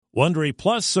Wondery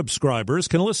Plus subscribers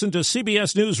can listen to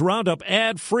CBS News Roundup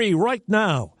ad-free right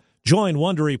now. Join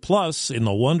Wondery Plus in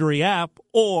the Wondery app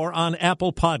or on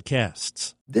Apple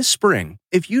Podcasts. This spring,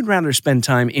 if you'd rather spend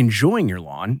time enjoying your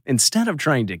lawn instead of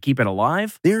trying to keep it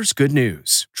alive, there's good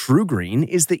news. True Green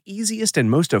is the easiest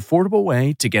and most affordable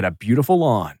way to get a beautiful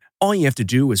lawn. All you have to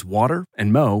do is water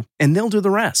and mow, and they'll do the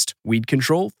rest. Weed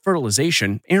control,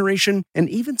 fertilization, aeration, and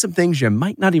even some things you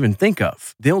might not even think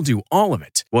of. They'll do all of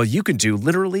it, while you can do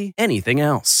literally anything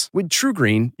else. With True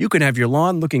Green, you can have your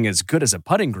lawn looking as good as a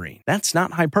putting green. That's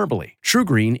not hyperbole. True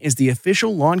Green is the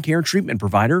official lawn care treatment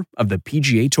provider of the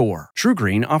PGA Tour. True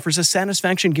Green offers a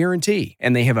satisfaction guarantee,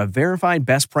 and they have a verified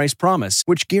best price promise,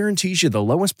 which guarantees you the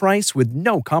lowest price with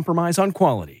no compromise on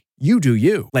quality. You do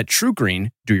you. Let True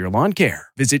Green do your lawn care.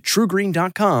 Visit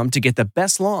TrueGreen.com to get the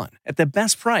best lawn at the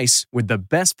best price with the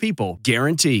best people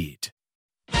guaranteed.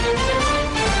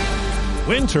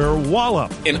 Winter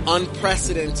Wallop. An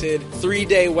unprecedented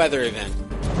 3-day weather event.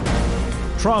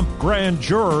 Trump grand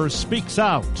juror speaks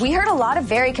out. We heard a lot of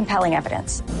very compelling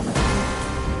evidence.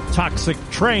 Toxic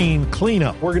train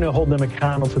cleanup. We're going to hold them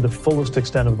accountable to the fullest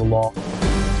extent of the law.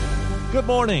 Good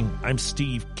morning. I'm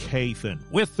Steve Kathan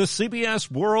with the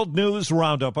CBS World News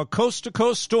Roundup. A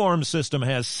coast-to-coast storm system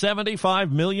has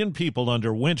 75 million people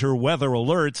under winter weather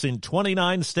alerts in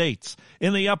 29 states.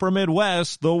 In the upper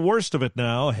Midwest, the worst of it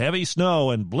now, heavy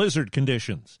snow and blizzard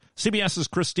conditions. CBS's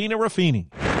Christina Ruffini.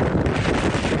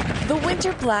 The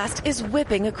winter blast is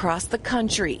whipping across the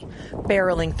country,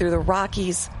 barreling through the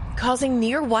Rockies, causing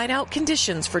near whiteout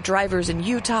conditions for drivers in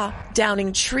Utah,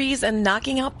 downing trees and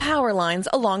knocking out power lines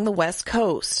along the West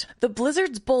Coast. The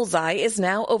blizzard's bullseye is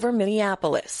now over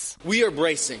Minneapolis. We are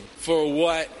bracing for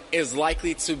what is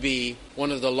likely to be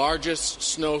one of the largest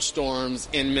snowstorms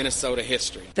in Minnesota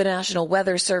history. The National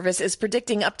Weather Service is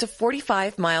predicting up to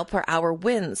 45-mile-per-hour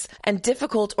winds and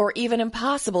difficult or even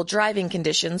impossible driving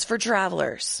conditions for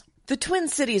travelers. The Twin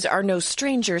Cities are no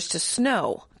strangers to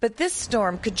snow, but this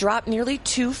storm could drop nearly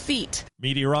 2 feet.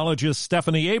 Meteorologist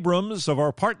Stephanie Abrams of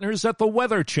our partners at the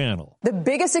Weather Channel. The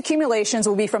biggest accumulations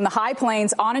will be from the high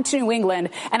plains on into New England,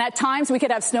 and at times we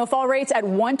could have snowfall rates at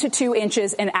 1 to 2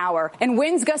 inches an hour. And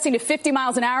winds gusting to 50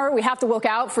 miles an hour, we have to look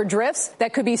out for drifts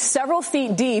that could be several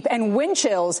feet deep and wind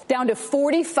chills down to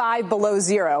 45 below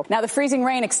zero. Now, the freezing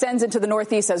rain extends into the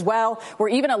Northeast as well, where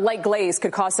even a light glaze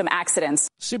could cause some accidents.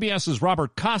 CBS's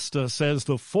Robert Costa says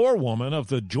the forewoman of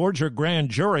the Georgia grand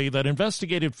jury that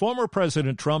investigated former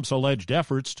President Trump's alleged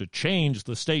efforts to change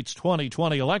the state's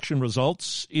 2020 election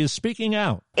results is speaking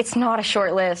out. It's not a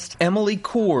short list. Emily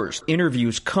Coors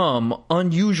interviews come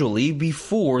unusually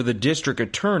before the district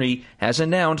attorney has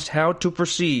announced how to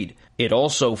proceed. It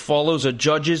also follows a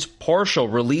judge's partial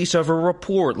release of a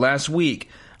report last week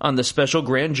on the special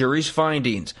grand jury's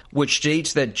findings, which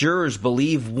states that jurors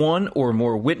believe one or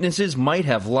more witnesses might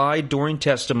have lied during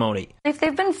testimony. If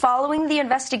they've been following the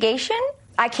investigation,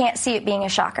 I can't see it being a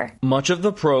shocker. Much of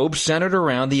the probe centered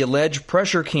around the alleged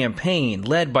pressure campaign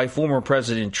led by former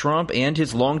President Trump and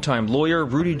his longtime lawyer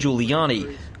Rudy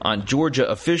Giuliani on Georgia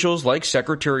officials like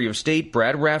Secretary of State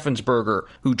Brad Raffensperger,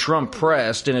 who Trump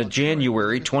pressed in a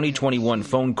January 2021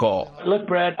 phone call. Look,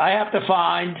 Brad, I have to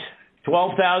find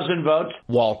 12,000 votes.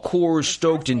 While Coors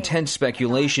stoked intense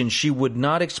speculation, she would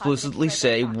not explicitly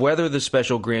say whether the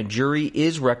special grand jury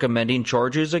is recommending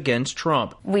charges against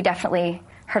Trump. We definitely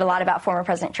heard a lot about former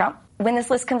President Trump. When this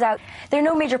list comes out, there are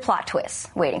no major plot twists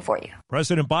waiting for you.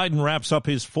 President Biden wraps up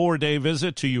his 4-day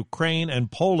visit to Ukraine and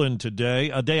Poland today,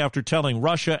 a day after telling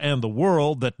Russia and the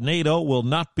world that NATO will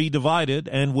not be divided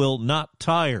and will not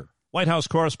tire. White House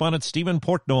correspondent Stephen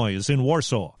Portnoy is in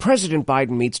Warsaw. President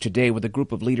Biden meets today with a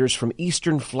group of leaders from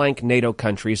eastern flank NATO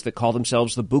countries that call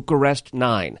themselves the Bucharest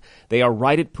Nine. They are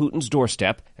right at Putin's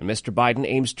doorstep, and Mr. Biden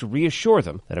aims to reassure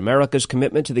them that America's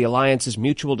commitment to the alliance's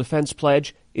mutual defense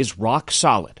pledge is rock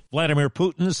solid. Vladimir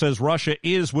Putin says Russia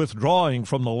is withdrawing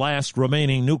from the last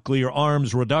remaining nuclear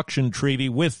arms reduction treaty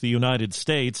with the United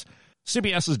States.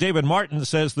 CBS's David Martin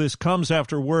says this comes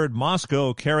after word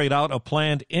Moscow carried out a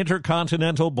planned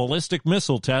intercontinental ballistic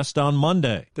missile test on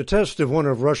Monday. The test of one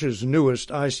of Russia's newest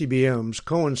ICBMs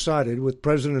coincided with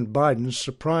President Biden's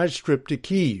surprise trip to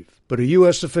Kyiv. But a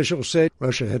U.S. official said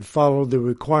Russia had followed the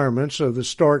requirements of the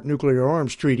START nuclear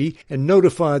arms treaty and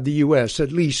notified the U.S.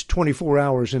 at least 24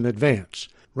 hours in advance.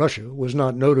 Russia was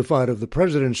not notified of the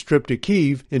president's trip to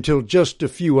Kyiv until just a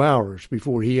few hours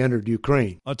before he entered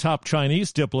Ukraine. A top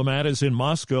Chinese diplomat is in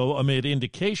Moscow amid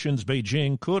indications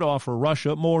Beijing could offer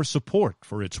Russia more support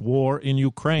for its war in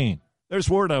Ukraine. There's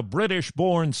word a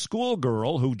British-born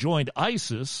schoolgirl who joined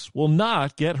ISIS will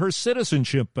not get her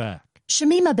citizenship back.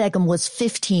 Shamima Begum was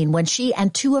 15 when she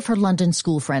and two of her London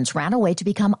school friends ran away to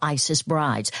become ISIS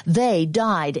brides. They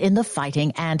died in the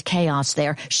fighting and chaos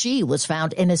there. She was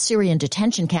found in a Syrian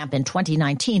detention camp in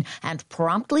 2019 and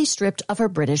promptly stripped of her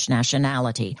British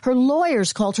nationality. Her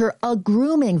lawyers called her a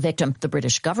grooming victim. The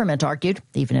British government argued,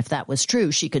 even if that was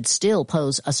true, she could still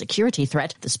pose a security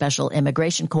threat. The Special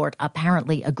Immigration Court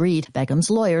apparently agreed. Begum's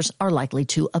lawyers are likely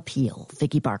to appeal.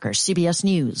 Vicky Barker, CBS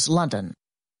News, London.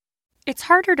 It's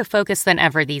harder to focus than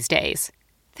ever these days.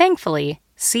 Thankfully,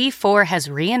 C4 has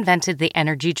reinvented the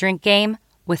energy drink game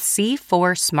with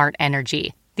C4 Smart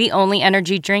Energy, the only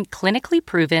energy drink clinically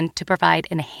proven to provide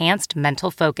enhanced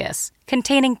mental focus,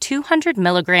 containing 200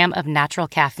 milligrams of natural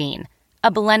caffeine,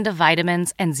 a blend of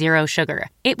vitamins, and zero sugar.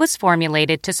 It was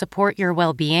formulated to support your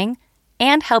well-being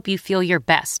and help you feel your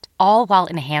best, all while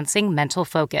enhancing mental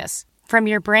focus. From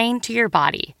your brain to your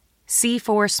body,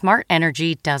 C4 Smart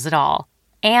Energy does it all.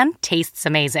 And tastes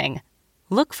amazing.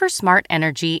 Look for Smart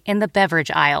Energy in the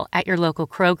beverage aisle at your local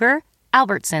Kroger,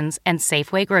 Albertsons, and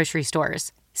Safeway grocery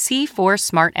stores. C4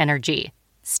 Smart Energy.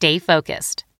 Stay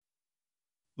focused.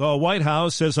 The White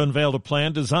House has unveiled a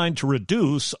plan designed to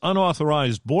reduce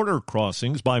unauthorized border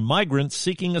crossings by migrants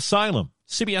seeking asylum.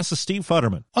 CBS's Steve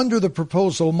Futterman. Under the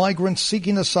proposal, migrants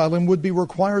seeking asylum would be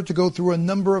required to go through a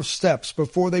number of steps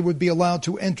before they would be allowed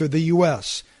to enter the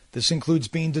U.S. This includes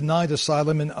being denied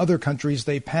asylum in other countries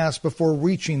they pass before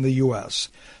reaching the U.S.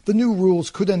 The new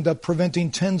rules could end up preventing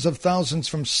tens of thousands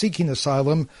from seeking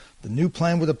asylum. The new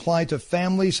plan would apply to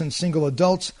families and single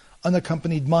adults.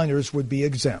 Unaccompanied minors would be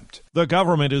exempt. The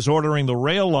government is ordering the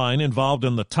rail line involved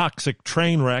in the toxic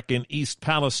train wreck in East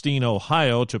Palestine,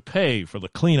 Ohio, to pay for the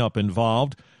cleanup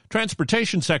involved.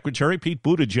 Transportation Secretary Pete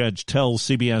Buttigieg tells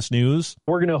CBS News,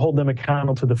 "We're going to hold them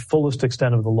accountable to the fullest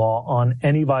extent of the law on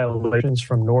any violations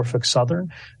from Norfolk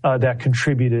Southern that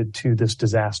contributed to this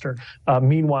disaster.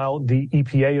 Meanwhile, the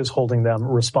EPA is holding them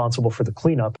responsible for the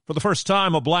cleanup." For the first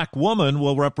time, a black woman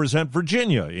will represent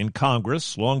Virginia in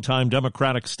Congress. Longtime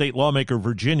Democratic state lawmaker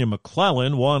Virginia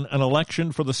McClellan won an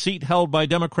election for the seat held by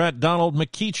Democrat Donald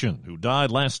McEachin, who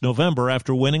died last November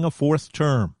after winning a fourth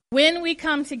term. When we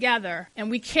come together and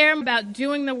we care about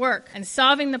doing the work and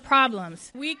solving the problems,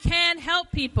 we can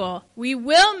help people. We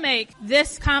will make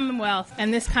this Commonwealth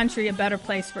and this country a better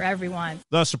place for everyone.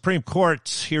 The Supreme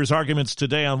Court hears arguments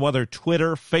today on whether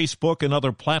Twitter, Facebook, and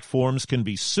other platforms can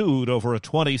be sued over a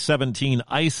 2017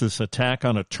 ISIS attack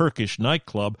on a Turkish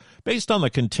nightclub based on the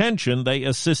contention they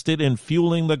assisted in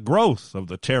fueling the growth of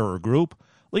the terror group.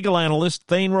 Legal analyst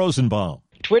Thane Rosenbaum.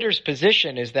 Twitter's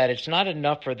position is that it's not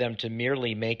enough for them to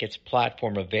merely make its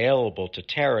platform available to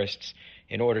terrorists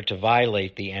in order to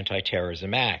violate the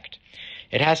Anti-Terrorism Act.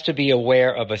 It has to be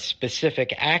aware of a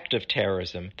specific act of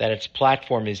terrorism that its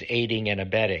platform is aiding and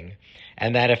abetting,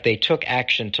 and that if they took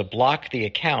action to block the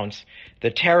accounts,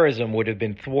 the terrorism would have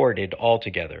been thwarted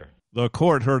altogether. The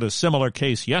court heard a similar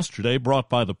case yesterday brought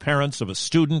by the parents of a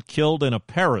student killed in a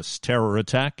Paris terror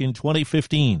attack in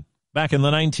 2015. Back in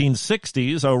the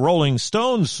 1960s, a Rolling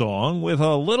Stones song with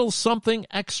a little something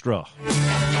extra.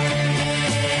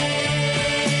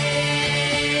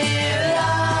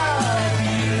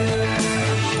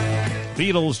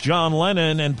 Beatles' John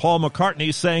Lennon and Paul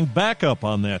McCartney sang backup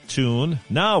on that tune.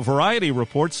 Now, Variety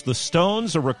reports the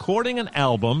Stones are recording an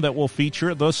album that will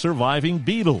feature the surviving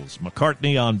Beatles.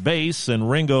 McCartney on bass and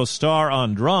Ringo Starr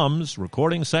on drums.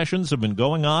 Recording sessions have been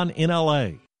going on in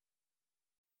L.A.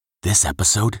 This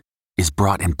episode is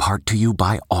brought in part to you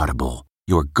by Audible,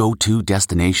 your go-to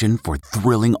destination for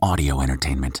thrilling audio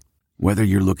entertainment. Whether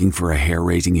you're looking for a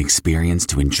hair-raising experience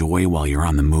to enjoy while you're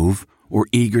on the move or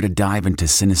eager to dive into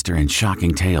sinister and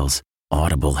shocking tales,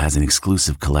 Audible has an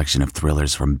exclusive collection of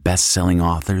thrillers from best-selling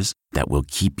authors that will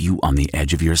keep you on the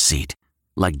edge of your seat.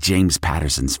 Like James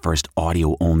Patterson's first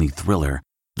audio-only thriller,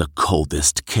 The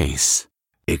Coldest Case.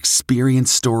 Experience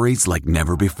stories like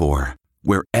never before,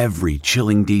 where every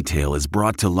chilling detail is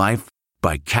brought to life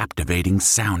by captivating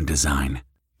sound design.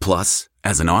 Plus,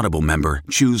 as an Audible member,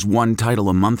 choose one title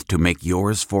a month to make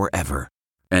yours forever.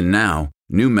 And now,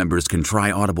 new members can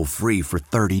try Audible free for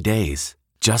 30 days.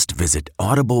 Just visit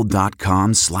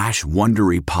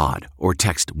audible.com/WonderyPod or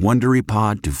text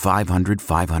WonderyPod to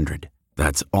 500-500.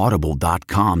 That's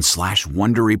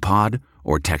audible.com/WonderyPod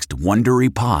or text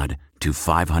WonderyPod to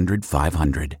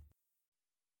 500-500.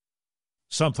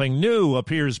 Something new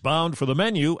appears bound for the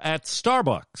menu at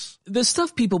Starbucks. The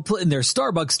stuff people put in their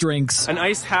Starbucks drinks, an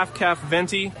iced half-calf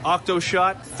venti, octo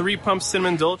shot, 3-pump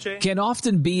cinnamon dolce, can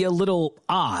often be a little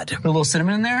odd. Put a little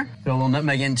cinnamon in there, throw a little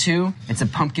nutmeg in too. It's a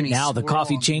pumpkin-y Now the swirl.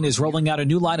 coffee chain is rolling out a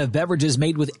new line of beverages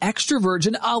made with extra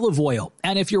virgin olive oil.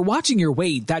 And if you're watching your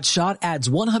weight, that shot adds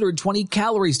 120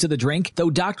 calories to the drink,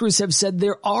 though doctors have said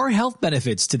there are health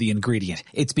benefits to the ingredient.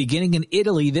 It's beginning in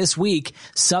Italy this week.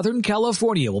 Southern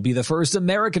California will be the first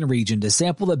American region to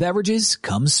sample the beverages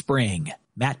come spring.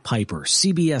 Matt Piper,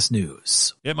 CBS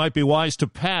News. It might be wise to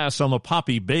pass on the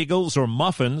poppy bagels or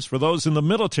muffins for those in the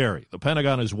military. The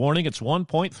Pentagon is warning its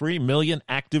 1.3 million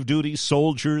active duty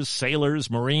soldiers, sailors,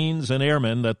 Marines, and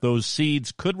airmen that those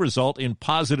seeds could result in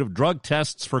positive drug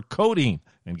tests for codeine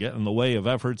and get in the way of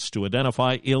efforts to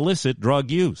identify illicit drug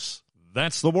use.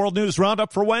 That's the World News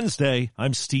Roundup for Wednesday.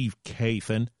 I'm Steve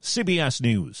Kathan, CBS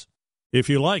News. If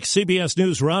you like CBS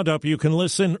News Roundup, you can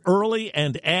listen early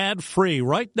and ad-free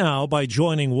right now by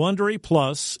joining Wondery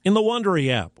Plus in the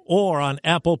Wondery app or on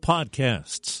Apple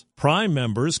Podcasts. Prime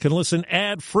members can listen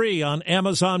ad-free on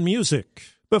Amazon Music.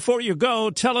 Before you go,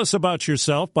 tell us about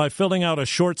yourself by filling out a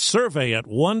short survey at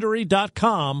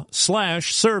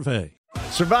Wondery.com/survey.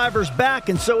 Survivor's back,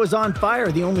 and so is On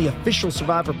Fire, the only official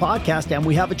Survivor podcast, and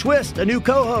we have a twist, a new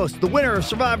co-host, the winner of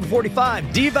Survivor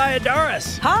 45, Dee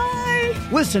Valladares. Hi!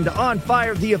 Listen to On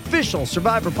Fire, the official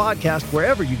Survivor podcast,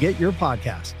 wherever you get your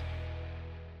podcast.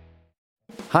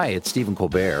 Hi, it's Stephen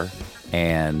Colbert,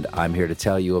 and I'm here to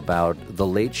tell you about The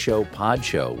Late Show Pod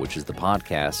Show, which is the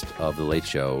podcast of The Late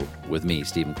Show with me,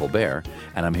 Stephen Colbert,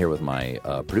 and I'm here with my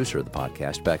producer of the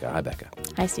podcast, Becca. Hi, Becca.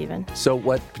 Hi, Stephen. So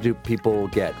what do people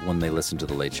get when they listen to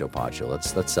The Late Show Pod Show?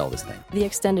 Let's sell this thing. The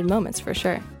extended moments, for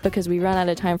sure, because we run out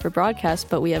of time for broadcast,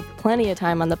 but we have plenty of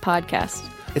time on the podcast.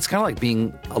 It's kind of like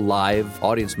being a live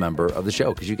audience member of the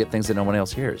show because you get things that no one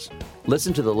else hears.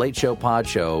 Listen to The Late Show Pod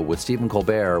Show with Stephen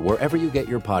Colbert wherever you get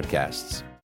your podcasts.